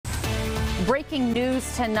Breaking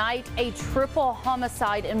news tonight, a triple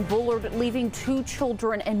homicide in Bullard, leaving 2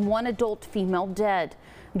 children and 1 adult female dead.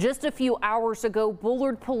 Just a few hours ago,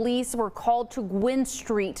 Bullard police were called to Guinn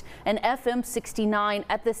Street and FM 69.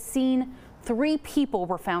 At the scene, 3 people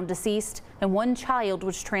were found deceased and 1 child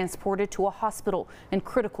was transported to a hospital in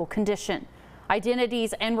critical condition.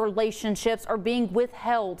 Identities and relationships are being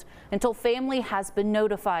withheld until family has been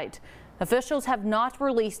notified. Officials have not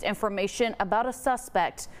released information about a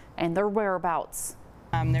suspect and their whereabouts.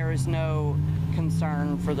 There is no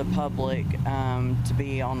concern for the public to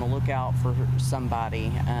be on the lookout for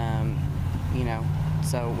somebody,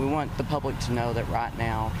 so we want the public to know that right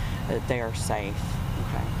now that they are safe.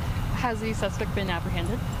 Okay. Has the suspect been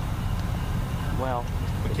apprehended? Well,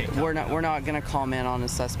 we're not going to comment on the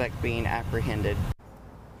suspect being apprehended.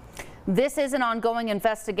 This is an ongoing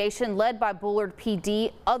investigation led by Bullard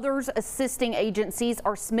PD. Others assisting agencies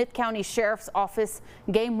are Smith County Sheriff's Office,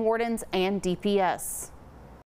 game wardens, and DPS.